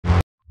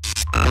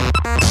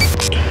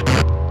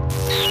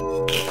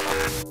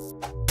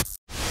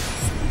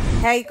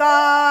Hey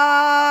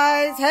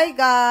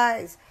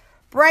guys,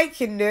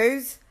 breaking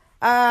news.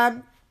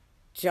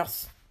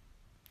 Just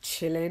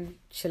chilling,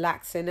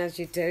 chillaxing as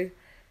you do,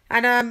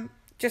 and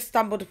just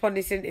stumbled upon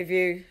this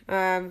interview.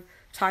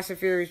 Tyson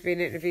Fury's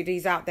being interviewed.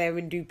 He's out there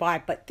in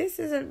Dubai, but this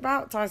isn't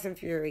about Tyson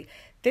Fury.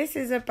 This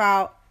is the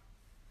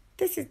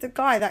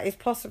guy that is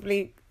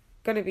possibly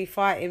going to be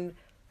fighting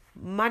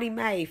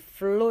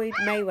Floyd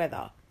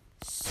Mayweather.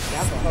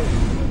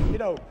 You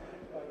know,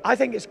 I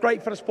think it's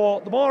great for the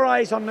sport. The more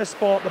eyes on this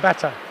sport, the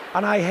better.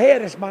 And I hear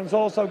this man's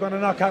also going to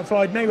knock out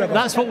Floyd Mayweather.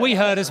 That's what we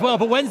heard as well.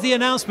 But when's the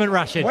announcement,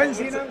 Rashid? When's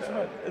the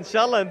announcement?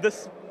 Inshallah, in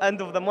this end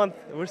of the month.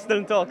 We're still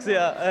in talks,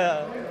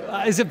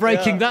 Is it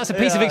breaking? That's a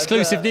piece of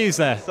exclusive news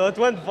there. So it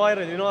went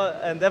viral, you know,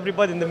 and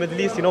everybody in the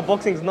Middle East, you know,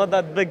 boxing is not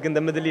that big in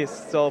the Middle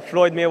East. So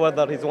Floyd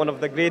Mayweather is one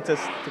of the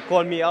greatest. To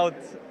call me out,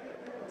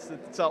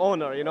 it's an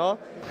honor, you know.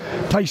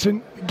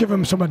 Tyson, give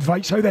him some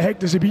advice. How the heck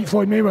does he beat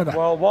Floyd Mayweather?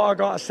 Well, what I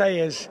got to say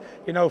is,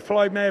 you know,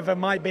 Floyd Mayweather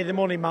might be the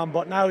money man,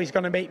 but now he's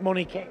going to make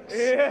money kicks.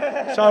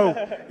 Yeah.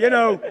 So, you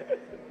know,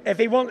 if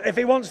he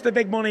wants the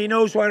big money, he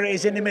knows where it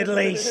is in the Middle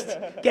East.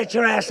 Get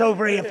your ass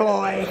over here,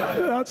 Floyd.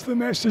 That's the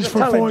message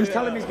for Floyd.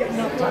 Tell him he's getting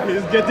knocked out.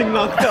 He's getting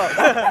knocked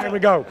out. There we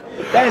go.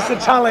 There's the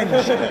challenge.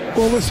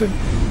 Well, listen.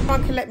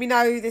 Someone can let me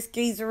know who this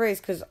geezer is,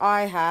 because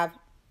I have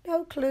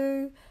no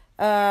clue.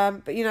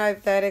 But you know,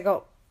 they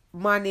got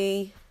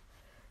money,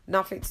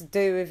 nothing to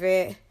do with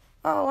it.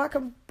 Oh, I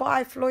can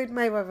buy Floyd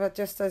Mayweather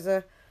just as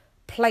a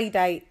play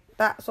date.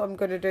 That's what I'm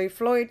going to do.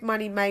 Floyd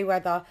Money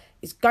Mayweather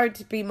is going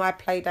to be my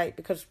play date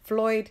because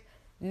Floyd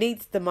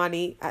needs the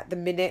money at the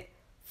minute.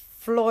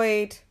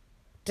 Floyd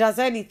does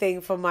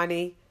anything for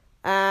money.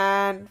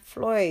 And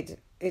Floyd,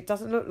 it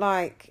doesn't look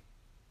like...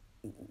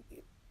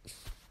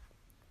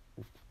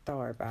 Don't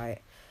worry about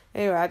it.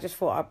 Anyway, I just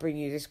thought I'd bring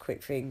you this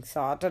quick thing.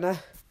 So, I don't know.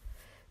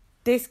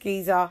 This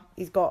geezer,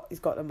 he's got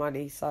the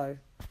money. So,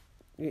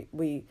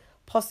 we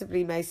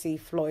possibly may see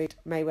Floyd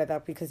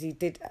Mayweather because he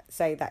did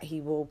say that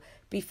he will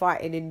be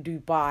fighting in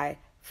Dubai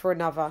for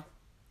another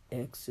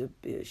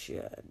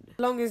exhibition. As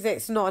long as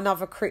it's not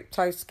another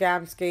crypto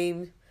scam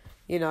scheme,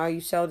 you know,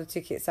 you sell the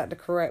tickets at the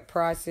correct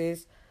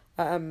prices.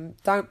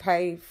 Don't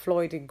pay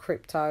Floyd in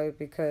crypto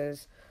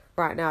because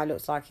right now it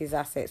looks like his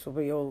assets will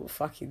be all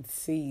fucking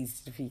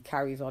seized if he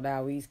carries on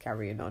how he's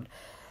carrying on.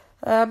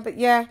 But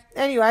yeah,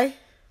 anyway,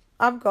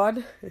 I'm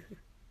gone.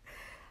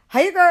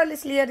 Hey girl,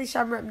 it's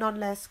LadyChann, rep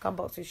nonetheless. Come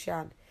box with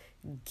Shan.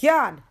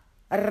 Gyan.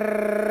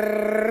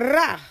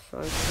 Ra.